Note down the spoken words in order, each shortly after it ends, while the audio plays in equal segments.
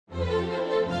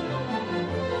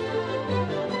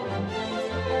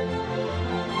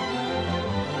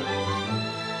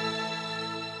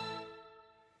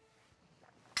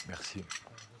ici.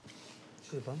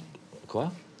 Je sais pas.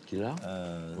 Quoi? Qui est là?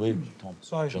 Oui,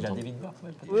 Sorry. j'entends.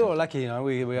 We were lucky, you know.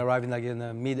 We arrived in like in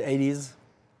the mid-80s.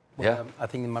 Yeah. I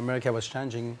think America was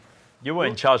changing. You were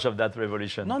in charge of that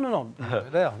revolution. No.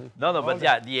 There. No, but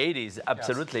yeah, the 80s,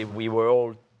 absolutely. Yes. We were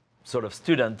all sort of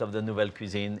students of the Nouvelle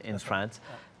Cuisine in France. Right.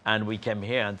 Yeah. And we came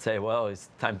here and say, well, it's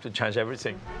time to change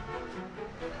everything.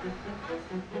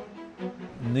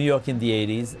 New York in the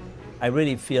 80s, I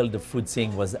really feel the food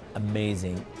scene was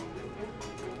amazing.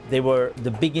 They were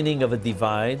the beginning of a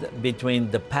divide between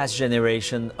the past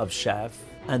generation of chefs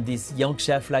and this young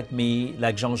chef like me,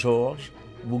 like Jean-Georges,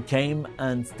 who came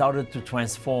and started to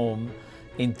transform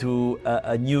into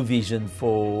a new vision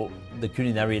for the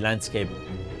culinary landscape.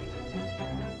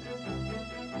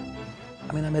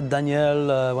 I mean, I met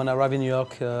Daniel when I arrived in New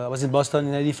York. I was in Boston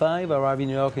in '85. I arrived in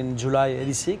New York in July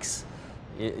 '86.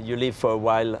 You lived for a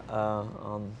while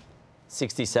on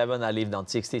 67, I lived on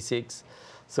 66.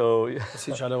 So we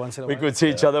see each other once in a we while. could see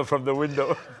each other from the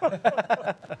window.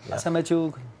 Yes, I met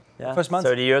you first month.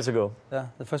 30 years ago. Yeah,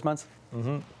 the first month.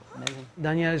 Mm-hmm. Amazing.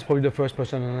 Daniel is probably the first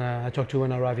person I talked to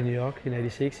when I arrived in New York in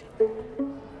 '86.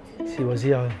 He was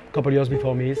here a couple of years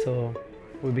before me, so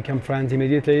we became friends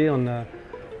immediately.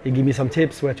 He gave me some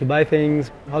tips where to buy things,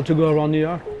 how to go around New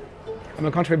York. I'm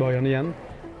a country boy in the end.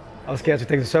 I was scared to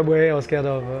take the subway. I was scared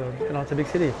of, it's a big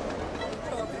city.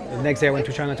 The next day I went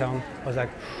to Chinatown. I was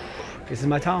like, this is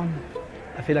my town.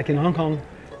 I feel like in Hong Kong.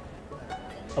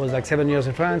 I was like 7 years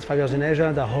in France, 5 years in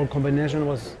Asia. The whole combination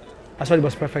I thought it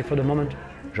was perfect for the moment.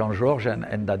 Jean-Georges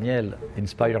and Daniel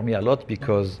inspired me a lot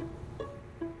because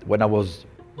when I was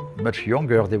much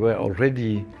younger, they were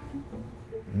already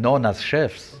known as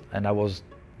chefs, and I was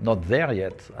not there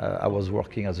yet. I was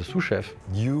working as a sous chef.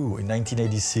 In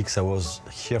 1986, I was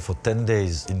here for 10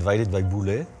 days, invited by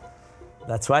Boulud.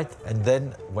 That's right. And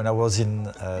then when I was in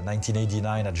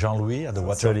 1989 at Jean-Louis at the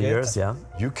Watergate, 30 years, yeah.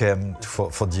 You came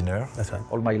for dinner. That's right.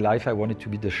 All my life, I wanted to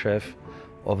be the chef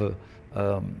of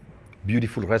a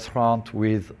beautiful restaurant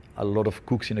with a lot of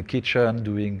cooks in the kitchen,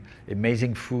 doing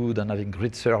amazing food and having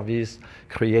great service,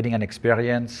 creating an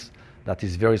experience that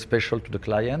is very special to the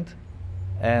client.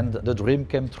 And the dream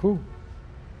came true.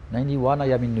 91, I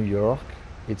am in New York.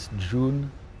 It's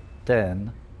June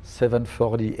 10,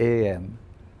 7:40 a.m.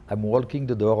 I'm walking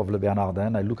the door of Le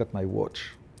Bernardin. I look at my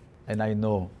watch, and I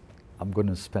know I'm going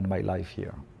to spend my life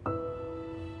here.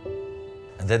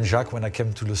 And then, Jacques, when I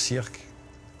came to Le Cirque,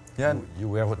 you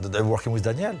were working with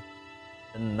Daniel.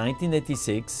 In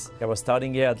 1986, I was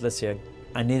starting here at Le Cirque.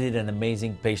 I needed an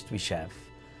amazing pastry chef.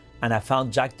 And I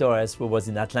found Jacques Torres, who was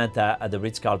in Atlanta at the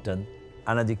Ritz-Carlton.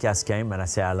 Alain Ducasse came and I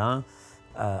said, Alain,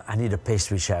 I need a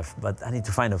pastry chef, but I need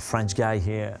to find a French guy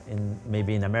here,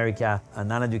 maybe in America.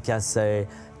 And Alain Ducasse said,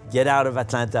 get out of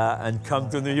Atlanta and come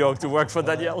to New York to work for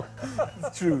Daniel.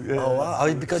 It's true. Yeah. Oh,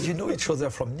 wow. Because you know each other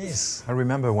from Nice. I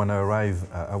remember when I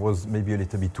arrived, I was maybe a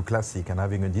little bit too classic and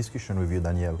having a discussion with you,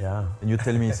 Daniel. Yeah. And you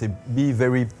tell me, say, be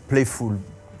very playful,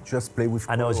 just play with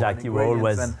I know, Jacques, you were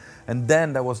always... And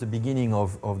then that was the beginning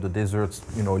of the desserts,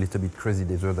 a little bit crazy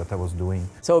dessert that I was doing.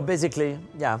 So basically,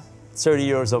 30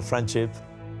 years of friendship.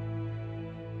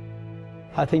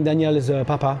 I think Daniel is a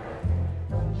papa.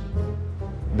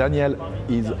 Daniel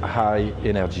is high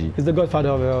energy. He's the godfather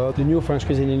of the new French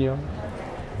cuisine in New York.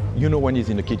 You know when he's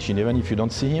in the kitchen, even if you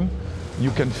don't see him,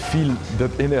 you can feel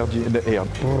that energy in the air.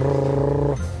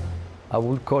 I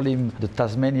would call him the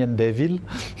Tasmanian devil.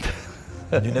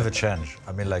 And you never change.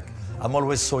 I mean, I'm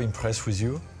always so impressed with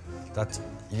you that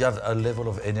you have a level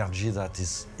of energy that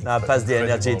is I pass the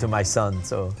energy to my son,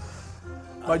 so.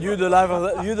 But you're the life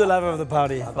of the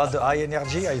party. About the high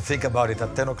energy, I think about it.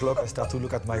 At 10 o'clock, I start to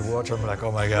look at my watch. I'm like,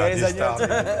 oh my God, this time.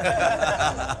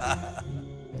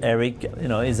 Eric,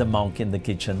 is a monk in the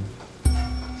kitchen.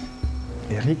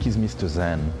 Eric is Mr.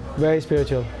 Zen. Very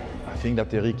spiritual. I think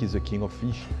that Eric is the king of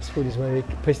fish. His food is very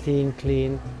pristine,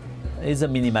 clean. He's a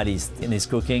minimalist in his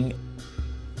cooking.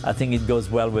 I think it goes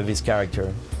well with his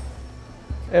character.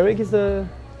 Eric is the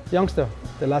youngster,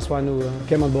 the last one who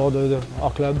came on board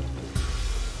our club.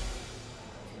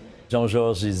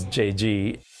 Jean-Georges is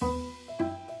JG.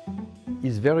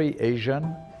 He's very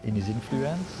Asian in his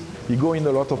influence. He go in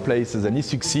a lot of places and he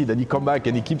succeeds and he come back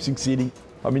and he keeps succeeding.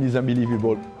 I mean, it's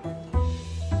unbelievable.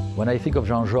 When I think of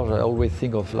Jean-Georges, I always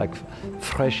think of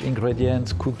fresh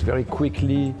ingredients cooked very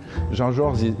quickly.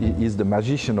 Jean-Georges is the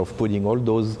magician of putting all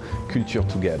those cultures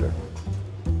together.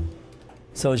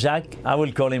 So Jacques, I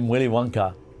will call him Willy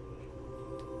Wonka.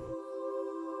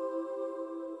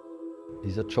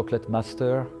 He's a chocolate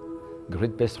master,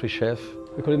 great pastry chef.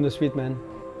 We call him the sweet man.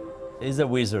 He's a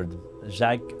wizard.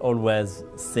 Jacques always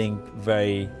thinks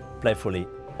very playfully.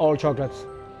 All chocolates,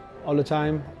 all the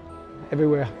time.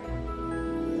 everywhere.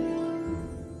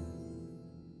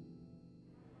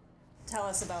 Tell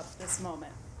us about this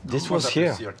moment. This was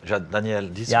here, Daniel.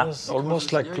 This was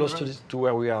almost like close to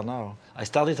where we are now. I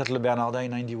started at Le Bernardin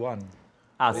in 91.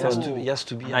 It has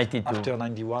to be 92. after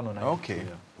 91 or 92. Okay.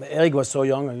 Eric was so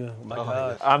young. Oh my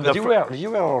God. But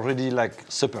you were already like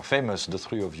super famous, the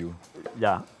three of you.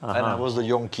 Yeah. And I was the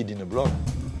young kid in the block.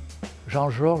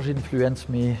 Jean-Georges influenced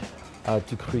me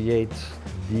to create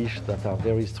dishes that are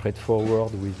very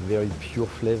straightforward with very pure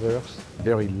flavors,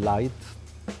 very light.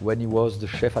 When he was the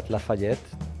chef at Lafayette,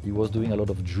 he was doing a lot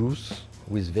of juice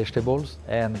with vegetables,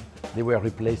 and they were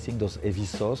replacing those heavy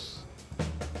sauce.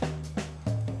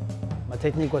 My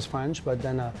technique was French, but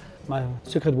then my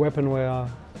secret weapon were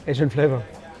Asian flavor.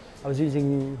 I was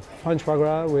using French foie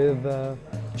gras with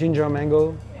ginger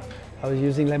mango. I was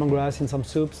using lemongrass in some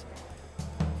soups.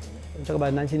 I'm talking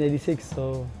about 1986,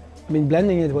 so I mean,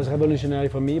 blending it was revolutionary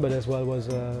for me, but as well was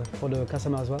for the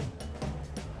customer as well.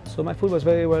 So my food was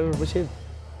very well received.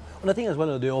 And I think as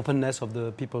well the openness of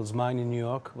the people's mind in New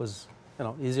York was,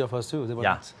 easier for us too. They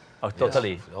were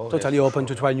Totally. totally open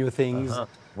to try new things.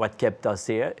 What kept us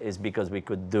here is because we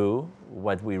could do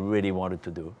what we really wanted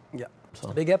to do. Yeah.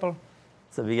 So. Big apple.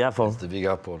 It's a big apple. It's the big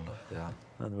apple, yeah.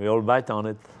 And we all bite on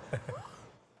it.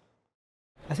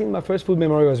 I think my first food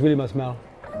memory was really my smell.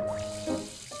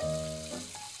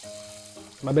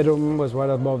 My bedroom was right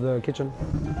above the kitchen.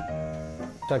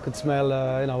 I could smell,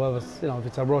 if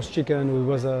it's a roast chicken, it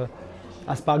was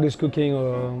asparagus cooking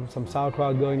or some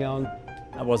sauerkraut going on.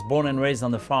 I was born and raised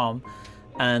on the farm,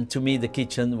 and to me the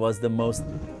kitchen was the most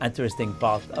interesting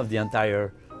part of the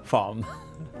entire farm.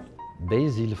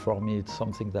 Basil for me, it's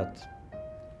something that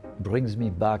brings me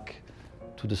back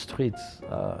to the streets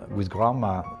with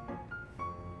grandma.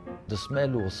 The smell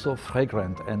was so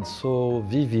fragrant and so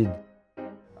vivid.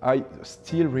 I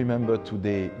still remember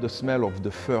today the smell of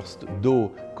the first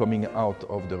dough coming out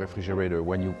of the refrigerator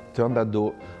when you turn that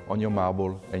dough on your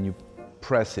marble and you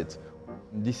press it.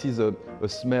 This is a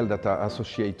smell that I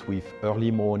associate with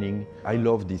early morning. I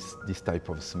love this type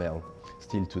of smell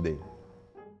still today.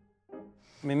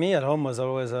 Me at home was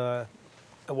always a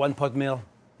one-pot meal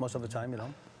most of the time,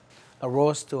 A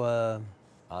roast or a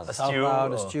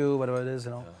sauerkraut, a stew, whatever it is,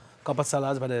 Couple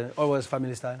salads, but always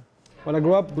family style. When I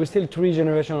grew up, we're still 3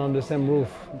 generations on the same roof.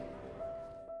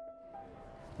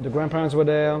 The grandparents were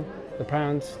there, the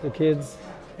parents, the kids,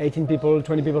 18 people,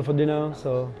 20 people for dinner,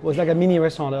 so it was like a mini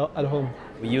restaurant at home.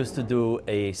 We used to do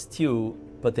a stew,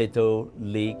 potato,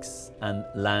 leeks, and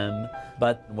lamb,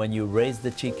 but when you raise the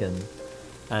chicken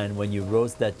and when you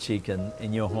roast that chicken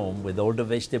in your home with all the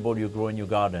vegetables you grow in your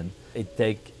garden, it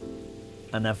takes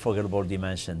an unforgettable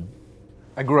dimension.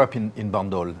 I grew up in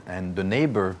Bandol, and the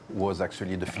neighbor was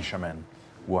actually the fisherman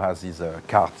who has his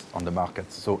cart on the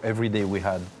market. So every day we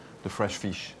had the fresh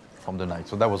fish from the night,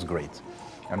 so that was great.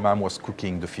 And Mom was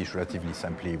cooking the fish relatively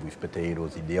simply with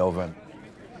potatoes in the oven.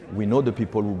 We know the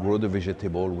people who grow the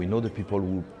vegetable, we know the people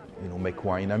who make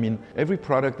wine. I mean, every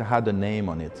product had a name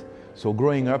on it. So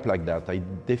growing up like that, I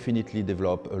definitely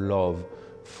developed a love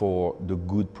for the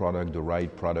good product, the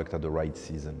right product at the right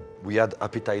season. We had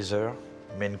appetizer,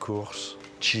 main course,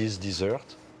 cheese, dessert,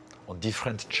 on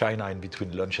different china in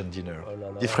between lunch and dinner.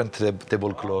 Different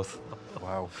tablecloth.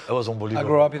 Wow. That was unbelievable. I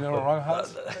grew up in a wrong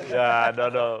house. Yeah,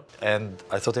 no. And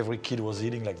I thought every kid was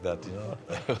eating like that,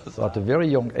 So at a very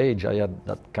young age, I had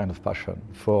that kind of passion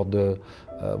for the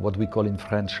what we call in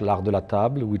French l'art de la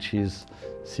table, which is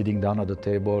sitting down at the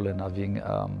table and having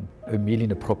a meal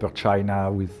in a proper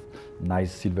china with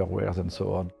nice silverwares and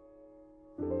so on.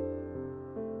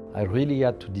 I really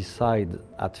had to decide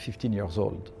at 15 years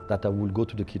old that I would go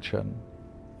to the kitchen,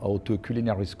 or to a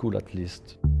culinary school at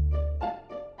least.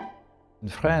 In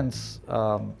France,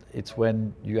 it's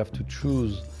when you have to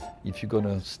choose if you're going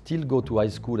to still go to high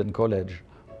school and college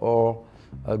or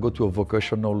go to a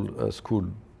vocational school.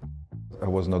 I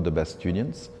was not the best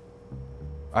student.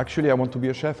 Actually, I want to be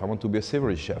a chef. I want to be a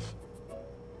savory chef.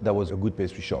 That was a good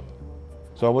pastry shop.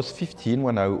 So I was 15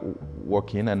 when I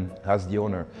walked in and asked the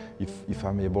owner if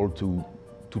I'm able to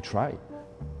try.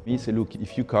 He said, look,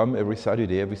 if you come every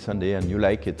Saturday, every Sunday and you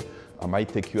like it, I might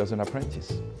take you as an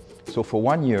apprentice. So for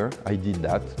 1 year, I did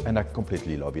that and I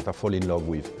completely love it. I fall in love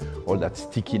with all that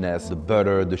stickiness, the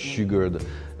butter, the sugar,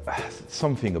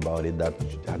 something about it that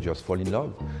I just fall in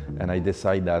love. And I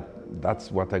decide that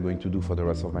that's what I'm going to do for the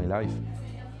rest of my life.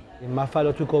 My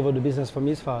father took over the business from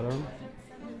his father.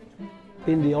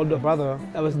 Being the older brother,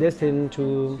 I was destined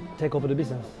to take over the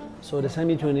business. So they sent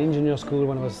me to an engineer school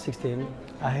when I was 16.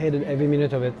 I hated every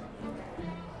minute of it.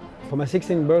 For my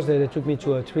 16th birthday, they took me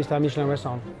to a 3-star Michelin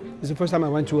restaurant. It's the first time I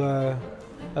went to a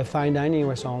a fine dining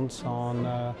restaurant, on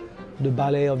the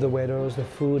ballet of the waiters, the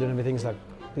food and everything. It's like,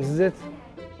 this is it.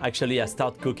 Actually, I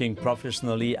started cooking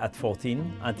professionally at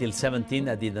 14. Until 17,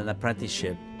 I did an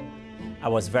apprenticeship. I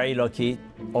was very lucky,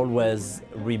 always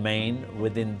remain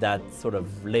within that sort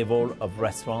of level of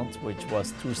restaurant, which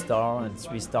was 2-star and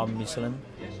 3-star Michelin.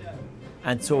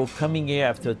 And so coming here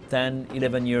after 10,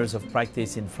 11 years of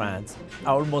practice in France,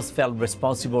 I almost felt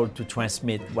responsible to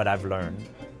transmit what I've learned.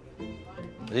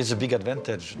 It's a big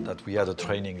advantage that we had a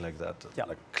training like that,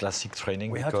 like classic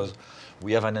training, because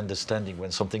we have an understanding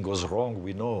when something goes wrong,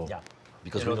 we know,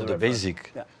 because we know the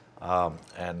basic.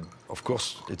 And of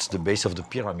course, it's the base of the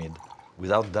pyramid.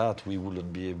 Without that, we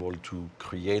wouldn't be able to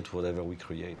create whatever we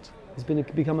create. It's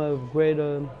become a great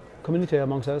community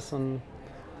amongst us, and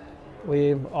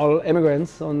we all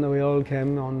immigrants, and we all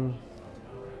came on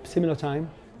similar time.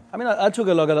 I mean, I took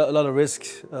a lot of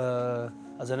risks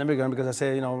as an immigrant, because I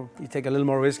say, you take a little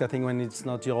more risk, I think, when it's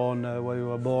not your own, where you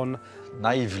were born.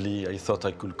 Naively, I thought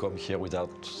I could come here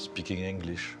without speaking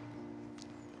English.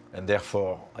 And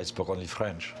therefore, I spoke only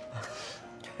French.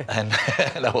 and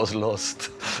I was lost.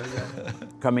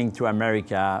 Coming to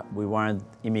America, we weren't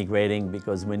immigrating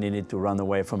because we needed to run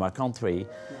away from our country.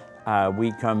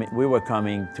 We were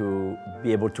coming to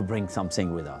be able to bring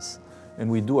something with us. And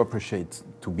we do appreciate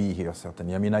to be here,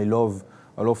 certainly. I mean, I love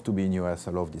to be in US.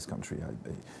 I love this country.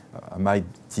 I might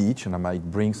teach and I might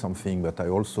bring something, but I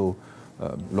also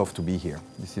love to be here.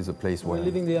 This is a place where I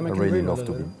really love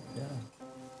to be. Yeah.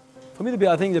 For me,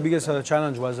 I think the biggest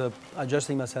challenge was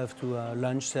adjusting myself to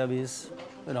lunch service.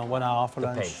 1 hour for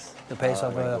lunch. The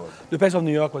pace of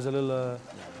New York was a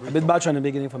bit much in the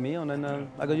beginning for me, and then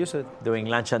I got used to it. Doing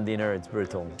lunch and dinner, it's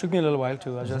brutal. It took me a little while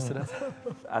to adjust to that.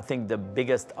 I think the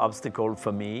biggest obstacle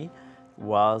for me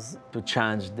was to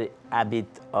change the habit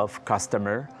of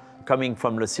customer. Coming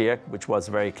from Le Cirque, which was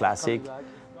very classic,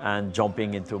 and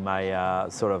jumping into my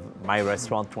my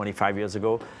restaurant 25 years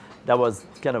ago, that was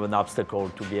kind of an obstacle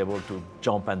to be able to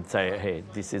jump and say, hey,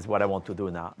 this is what I want to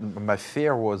do now. My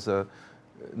fear was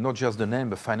not just the name,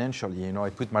 but financially. I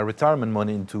put my retirement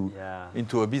money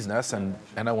into a business, and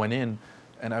I went in,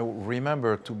 and I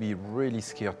remember to be really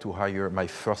scared to hire my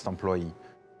first employee.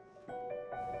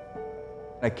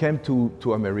 I came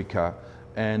to America,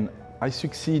 and I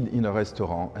succeed in a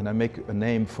restaurant, and I make a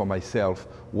name for myself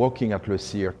working at Le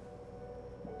Cirque.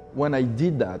 When I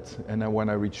did that, and when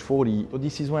I reached 40,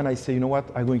 this is when I say, you know what,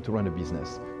 I'm going to run a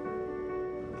business.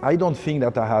 I don't think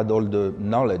that I had all the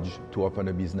knowledge to open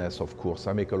a business, of course.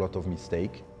 I make a lot of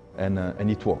mistakes, and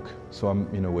it worked. So I'm,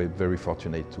 in a way, very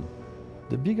fortunate too.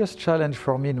 The biggest challenge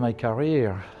for me in my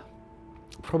career,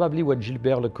 probably when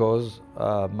Gilbert Lecoz,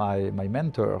 my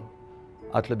mentor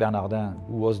at Le Bernardin,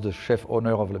 who was the chef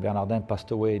owner of Le Bernardin,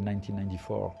 passed away in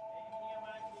 1994.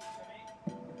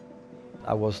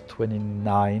 I was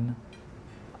 29.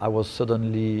 I was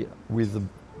suddenly with a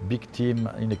big team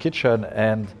in the kitchen,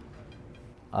 and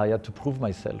I had to prove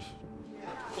myself.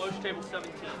 Close table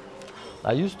 17.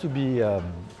 I used to be a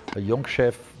young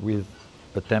chef with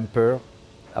a temper.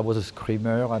 I was a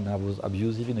screamer and I was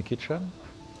abusive in the kitchen.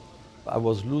 I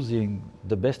was losing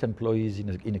the best employees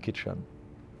in the kitchen.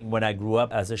 When I grew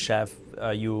up as a chef,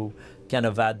 you kind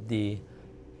of had the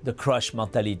crush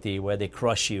mentality where they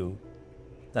crush you.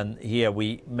 Then here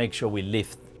we make sure we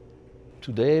lift.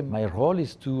 Today, my role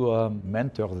is to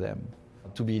mentor them,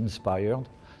 to be inspired,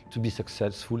 to be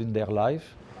successful in their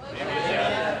life.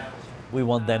 We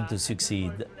want them to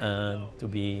succeed and to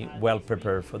be well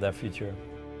prepared for their future.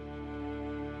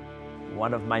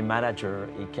 One of my managers,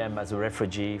 he came as a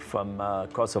refugee from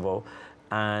Kosovo,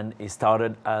 and he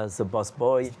started as a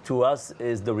busboy. To us,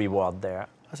 is the reward there.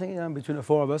 I think between the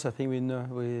four of us, I think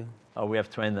we have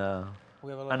trained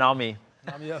an army.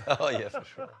 Oh yeah, for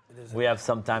sure. We have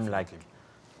sometimes like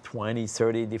 20,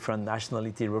 30 different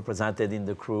nationalities represented in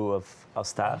the crew of our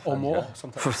staff. Or more,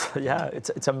 sometimes. Yeah,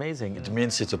 it's amazing. It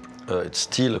means it's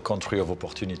still a country of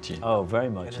opportunity. Oh,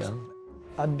 very much, yeah.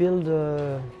 I built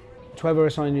 12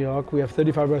 restaurants in New York. We have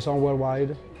 35 restaurants worldwide.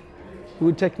 It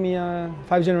would take me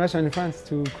 5 generations in France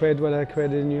to create what I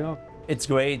created in New York. It's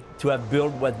great to have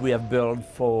built what we have built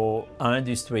for our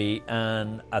industry,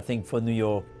 and I think for New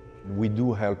York. We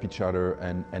do help each other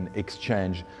and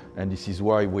exchange, and this is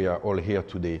why we are all here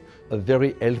today. A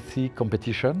very healthy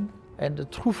competition and a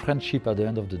true friendship at the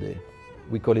end of the day.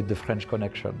 We call it the French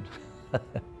connection.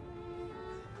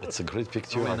 It's a great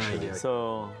picture, actually.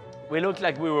 So we look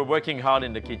like we were working hard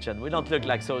in the kitchen. We don't look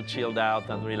like so chilled out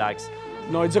and relaxed.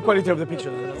 No, it's the quality of the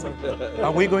picture.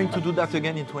 Are we going to do that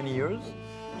again in 20 years?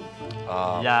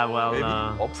 Yeah, well,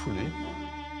 maybe, hopefully.